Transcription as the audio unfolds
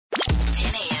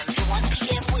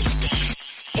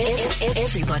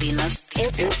Everybody loves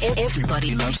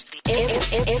Thabooty.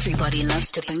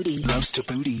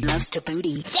 Loves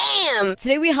Thabooty. Damn!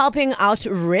 Today we're helping out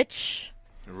Rich.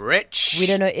 We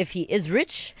don't know if he is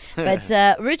rich, but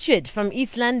Richard from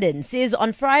East London says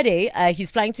on Friday he's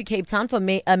flying to Cape Town for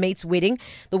a mate's wedding.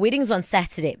 The wedding's on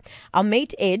Saturday. Our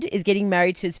mate Ed is getting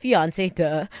married to his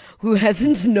fiancée, who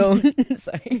hasn't known.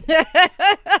 Sorry.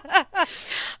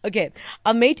 Okay.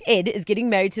 Our mate Ed is getting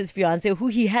married to his fiancée, who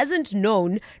he hasn't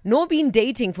known nor been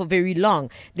dating for very long.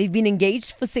 They've been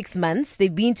engaged for 6 months.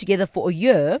 They've been together for a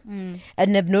year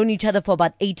and have known each other for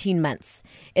about 18 months.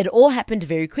 It all happened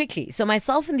very quickly. So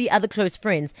myself and the other close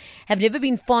friends have never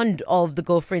been fond of the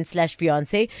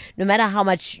girlfriend/fiancé. No matter how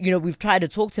much, we've tried to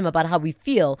talk to him about how we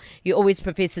feel, he always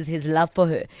professes his love for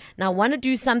her. Now, I want to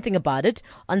do something about it.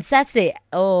 On Saturday,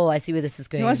 I see where this is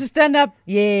going. He wants to stand up.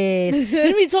 Yes.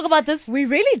 Didn't we talk about this? We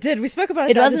really did. We spoke about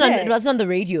it. It wasn't on the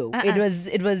radio.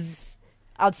 It was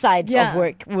outside of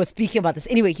work. We were speaking about this.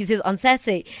 Anyway, he says on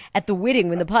Saturday at the wedding,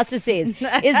 when the pastor says,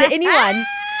 "Is there anyone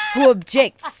who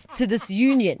objects to this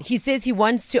union?" He says he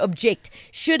wants to object.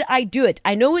 Should I do it?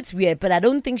 I know it's weird, but I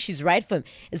don't think she's right for him,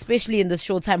 especially in this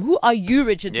short time. Who are you,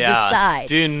 Richard, to decide?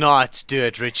 Do not do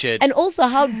it, Richard. And also,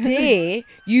 how dare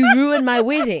you ruin my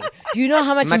wedding? Do you know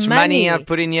how much money I've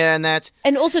put in here and that?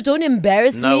 And also, don't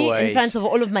embarrass me ways. in front of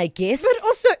all of my guests. But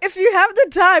also, if you have the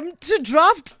time to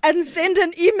draft and send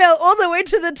an email all the way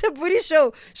to the Thabooty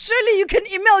show, surely you can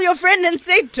email your friend and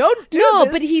say, "Don't do this." No,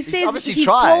 but he says he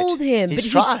told him. He's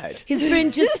tried.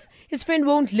 His friend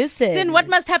won't listen. Then what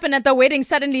must happen at the wedding?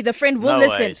 Suddenly the friend will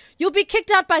listen. Ways. You'll be kicked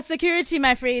out by security,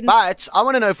 my friend. But I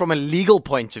want to know from a legal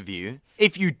point of view,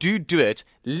 if you do it,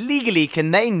 legally, can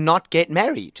they not get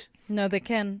married? No, they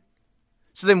can.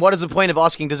 So then what is the point of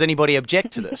asking, does anybody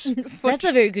object to this? That's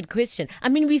a very good question. I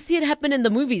mean, we see it happen in the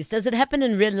movies. Does it happen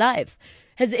in real life?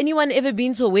 Has anyone ever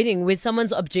been to a wedding where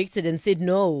someone's objected and said,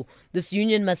 "No, this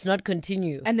union must not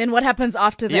continue"? And then what happens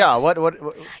after that? Yeah, what?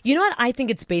 You know what I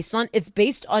think it's based on? It's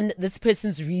based on this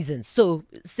person's reasons. So,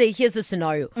 say, here's the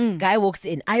scenario. Guy walks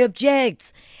in, "I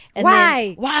object." And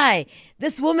Why? Then, why?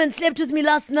 "This woman slept with me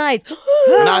last night."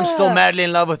 And I'm still madly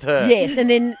in love with her. Yes, and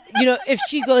then, if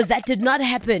she goes, "That did not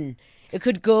happen." It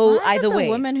could go either way. The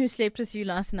woman who slept with you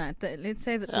last night. Let's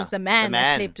say that it was the man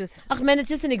that slept with. Ach man, it's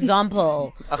just an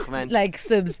example. Ach man. Like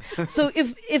Sibs. So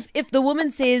if the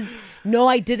woman says, "No,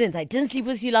 I didn't sleep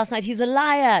with you last night," he's a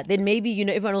liar. Then maybe,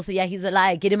 everyone will say, "Yeah, he's a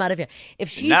liar. Get him out of here." If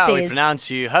she now says, we pronounce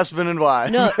you husband and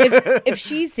wife. No, if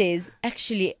she says,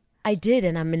 "Actually, I did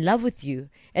and I'm in love with you,"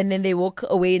 and then they walk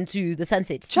away into the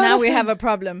sunset. Now we have a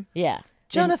problem. Yeah.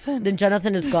 Jonathan. Then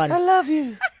Jonathan is gone. I love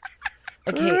you.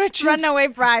 Okay. Richard. Run away,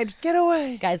 bride. Get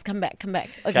away. Guys, come back.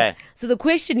 Okay. So the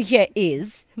question here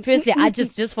is, firstly, I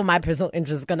just for my personal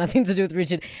interest, got nothing to do with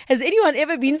Richard. Has anyone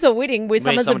ever been to a wedding where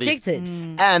someone's objected?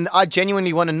 And I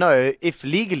genuinely want to know if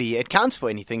legally it counts for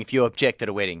anything if you object at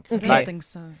a wedding. Okay. I think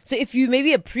so. So if you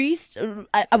maybe a priest,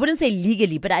 I wouldn't say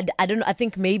legally, but I don't know. I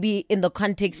think maybe in the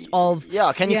context of...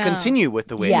 Yeah, can you continue with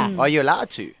the wedding? Yeah. Are you allowed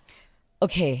to?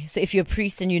 Okay, so if you're a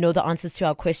priest and you know the answers to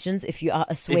our questions, if you are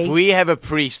a sway... If we have a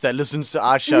priest that listens to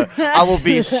our show, I will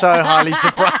be so highly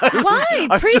surprised. Why?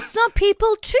 Priests are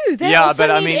people too. They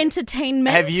also need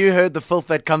entertainment. Have you heard the filth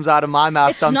that comes out of my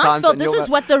mouth sometimes? It's not filth. This is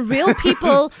what the real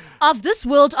people of this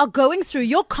world are going through.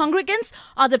 Your congregants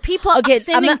are the people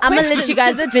sending I'm going to let you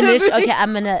guys questions finish. to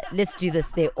Okay, let's do this.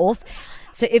 They're off.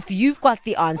 So if you've got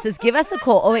the answers, give us a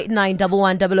call, 089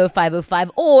 11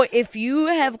 505. Or if you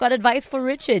have got advice for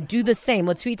Richard, do the same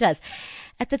or tweet us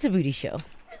at The Thabooty Show.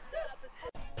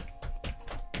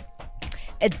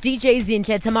 It's DJ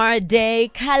Zinhle, Tamara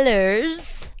Day,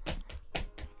 Colors.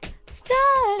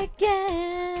 Start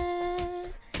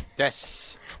again.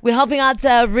 Yes. We're helping out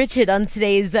Richard on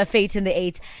today's Fate in the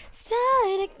 8.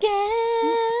 Start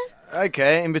again.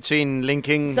 Okay, in between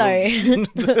linking. Sorry.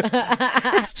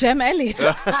 It's Jam Ellie.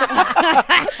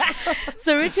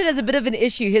 So Richard has a bit of an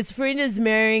issue. His friend is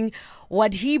marrying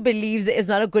what he believes is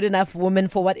not a good enough woman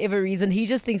for whatever reason. He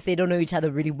just thinks they don't know each other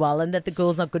really well and that the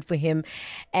girl's not good for him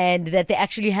and that they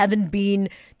actually haven't been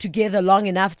together long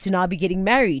enough to now be getting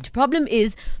married. Problem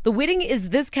is, the wedding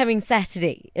is this coming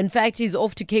Saturday. In fact, he's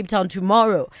off to Cape Town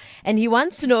tomorrow and he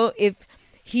wants to know if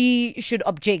he should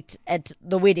object at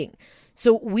the wedding.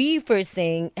 So we first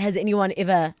saying, has anyone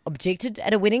ever objected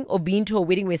at a wedding or been to a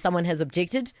wedding where someone has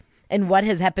objected? And what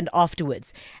has happened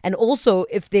afterwards? And also,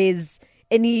 if there's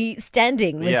any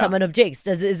standing when someone objects,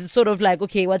 is it sort of like,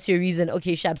 okay, what's your reason?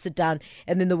 Okay, Shab, sit down,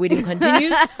 and then the wedding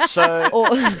continues? So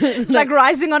it's like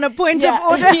rising on a point of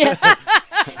order. Yeah.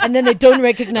 and then they don't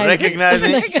recognize Recognize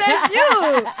me. That's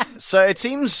you. So it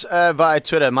seems via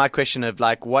Twitter, my question of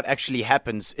like what actually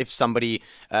happens if somebody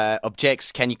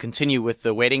objects, can you continue with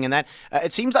the wedding and that?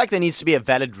 It seems like there needs to be a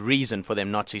valid reason for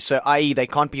them not to. So i.e. they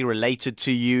can't be related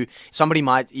to you.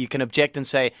 You can object and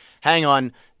say, hang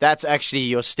on, that's actually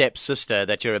your stepsister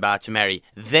that you're about to marry.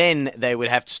 Then they would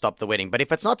have to stop the wedding. But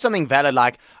if it's not something valid,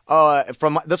 like,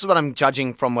 this is what I'm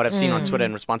judging from what I've seen on Twitter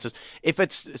and responses. If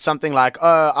it's something like,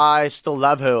 I still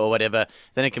love her or whatever,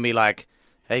 then it can be like,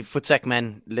 hey, footsack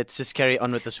man, let's just carry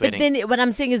on with this But wedding. then what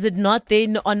I'm saying is it not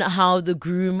then on how the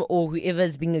groom or whoever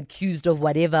is being accused of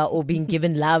whatever or being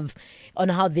given love on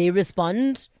how they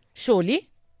respond, surely?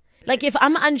 Like if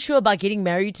I'm unsure about getting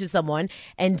married to someone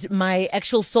and my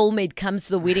actual soulmate comes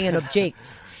to the wedding and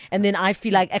objects, and then I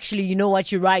feel like, actually, you know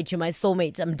what, you're right, you're my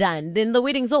soulmate, I'm done, then the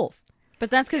wedding's off. But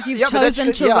that's because you've Yeah, but that's chosen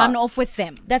good, to yeah. run off with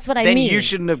them. That's what I Then mean. you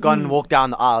shouldn't have gone and walked down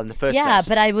the aisle in the first Yeah, place.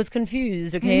 but I was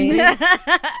confused, okay?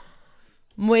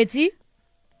 Moeti?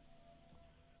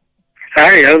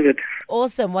 Hi, how's it?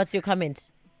 Awesome. What's your comment?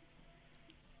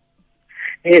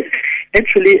 Yes,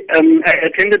 actually, I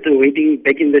attended the wedding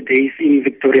back in the days in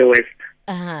Victoria West.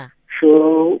 Uh-huh.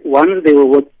 So once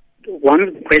the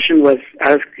question was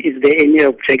asked, is there any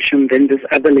objection, then this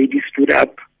other lady stood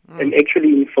up and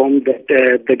actually informed that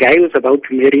the guy who was about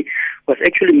to marry was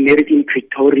actually married in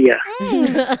Pretoria.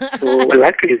 So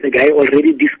luckily the guy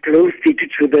already disclosed it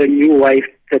to the new wife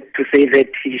to say that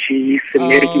she is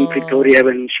married in Pretoria,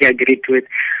 and she agreed to it.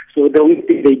 So the only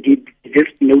thing they did, they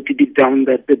just noted it down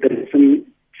that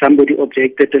somebody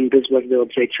objected and this was the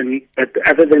objection. But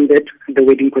other than that, the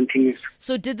wedding continues.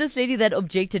 So did this lady that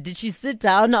objected, did she sit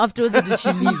down afterwards or did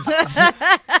she leave?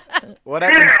 What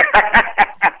happened?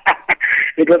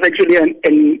 It was actually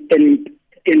an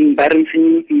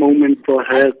embarrassing moment for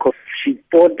her because she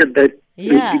thought that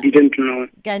Yeah. she didn't know.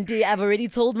 Gandhi, I've already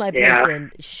told my Yeah.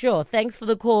 person. Sure. Thanks for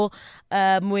the call,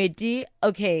 Moedi.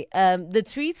 Okay, the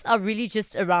tweets are really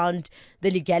just around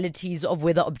the legalities of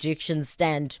whether objections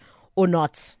stand or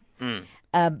not.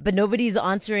 But nobody's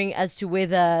answering as to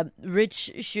whether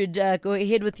Rich should go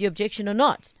ahead with the objection or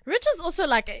not. Rich is also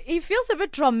like, he feels a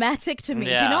bit dramatic to me.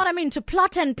 Do you Yeah. know what I mean? To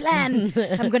plot and plan.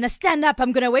 I'm going to stand up.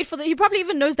 I'm going to wait for he probably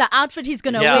even knows the outfit he's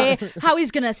going to Yeah. wear, how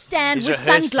he's going to stand, He's which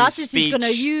rehearsed his sunglasses he's going to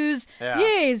speech. use. Yeah.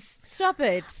 Yes, stop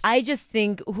it. I just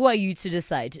think, who are you to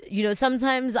decide? You know,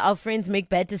 sometimes our friends make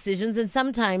bad decisions and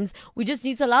sometimes we just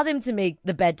need to allow them to make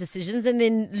the bad decisions and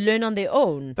then learn on their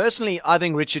own. Personally, I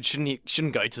think Richard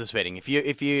shouldn't go to this wedding. If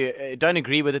you don't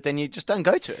agree with it, then you just don't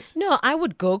go to it. No, I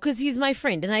would go because he's my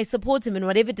friend and I support him in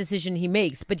whatever decision he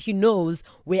makes. But he knows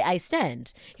where I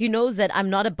stand. He knows that I'm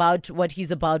not about what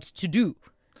he's about to do.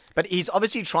 But he's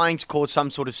obviously trying to cause some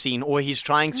sort of scene, or he's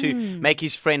trying to make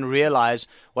his friend realize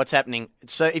what's happening.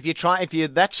 So if you're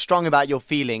that strong about your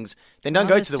feelings, then don't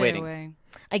go to the wedding.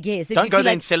 I guess. If Don't you go feel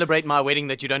there like, and celebrate my wedding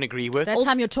that you don't agree with. That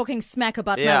time you're talking smack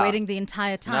about Yeah. my wedding the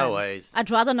entire time. No ways. I'd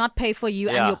rather not pay for you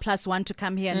and Yeah. your plus one to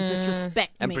come here and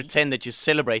disrespect And me. pretend that you're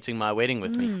celebrating my wedding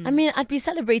with me. I mean, I'd be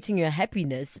celebrating your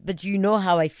happiness, but you know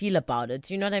how I feel about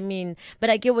it. You know what I mean? But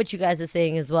I get what you guys are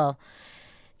saying as well.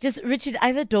 Just, Richard,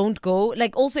 either don't go.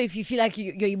 Like, also, if you feel like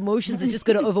your emotions are just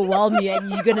going to overwhelm you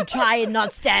and you're going to try and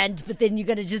not stand, but then you're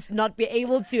going to just not be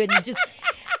able to, and you just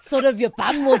sort of, your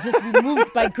bum will just be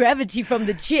moved by gravity from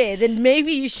the chair, then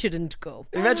maybe you shouldn't go.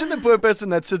 Imagine the poor person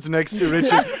that sits next to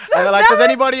Richard. And they're like, does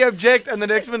anybody object? And the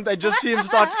next minute they just see him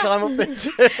start to climb up the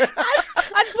chair.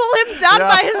 I'd pull him down Yeah.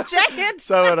 by his jacket.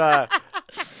 So would I.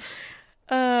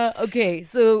 Okay,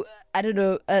 so, I don't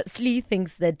know, Slee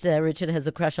thinks that Richard has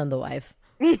a crush on the wife.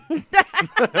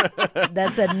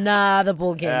 That's another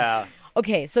ball game. Yeah.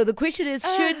 Okay, so the question is,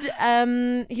 should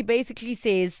he basically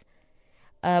says,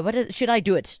 should I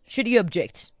do it? Should you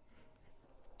object?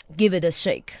 Give it a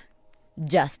shake.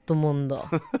 Just to mundo.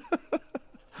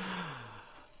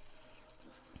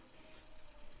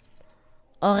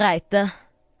 All right,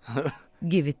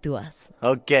 give it to us.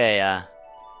 Okay.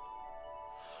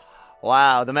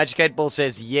 Wow, the Magic 8 Ball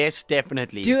says yes,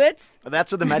 definitely. Do it.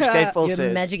 That's what the Magic 8 Ball Your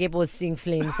says. magic apple was seeing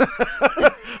flames.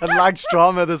 It likes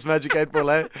drama, this Magic 8 Ball,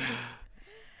 eh?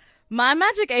 My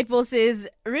magic 8 ball says,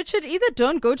 Richard, either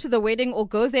don't go to the wedding or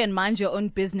go there and mind your own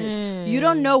business. You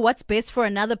don't know what's best for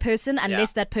another person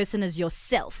unless that person is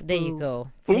yourself. There you Boo.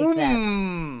 go. Take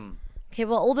that. Okay,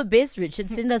 well, all the best, Richard.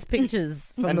 Send us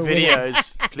pictures from And the wedding.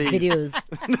 videos, please.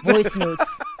 Videos, voice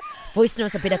notes. Voice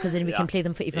notes are better because then we can play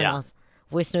them for everyone Yeah. else.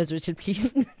 Voice notes, Richard,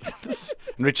 please.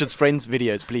 Richard's friends'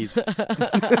 videos, please.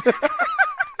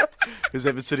 Who's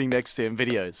ever sitting next to him?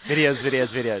 Videos.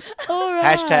 All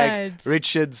right. Hashtag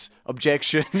Richard's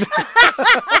objection.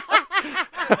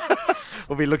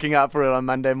 Will be be looking out for it on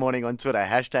Monday morning on Twitter.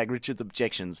 Hashtag Richard's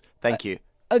Objections. Thank you.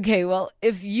 Okay, well,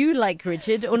 if you like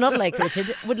Richard or not like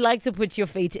Richard, would like to put your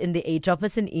fate in the 8, drop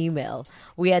us an email.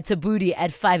 We are Thabooty at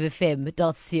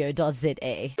 5fm.co.za. 10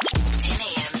 a.m.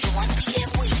 to 1 p.m.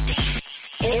 weekdays.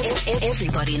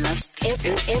 Everybody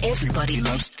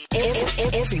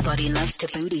loves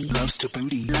Thabooty.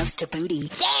 Loves Thabooty.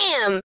 Damn!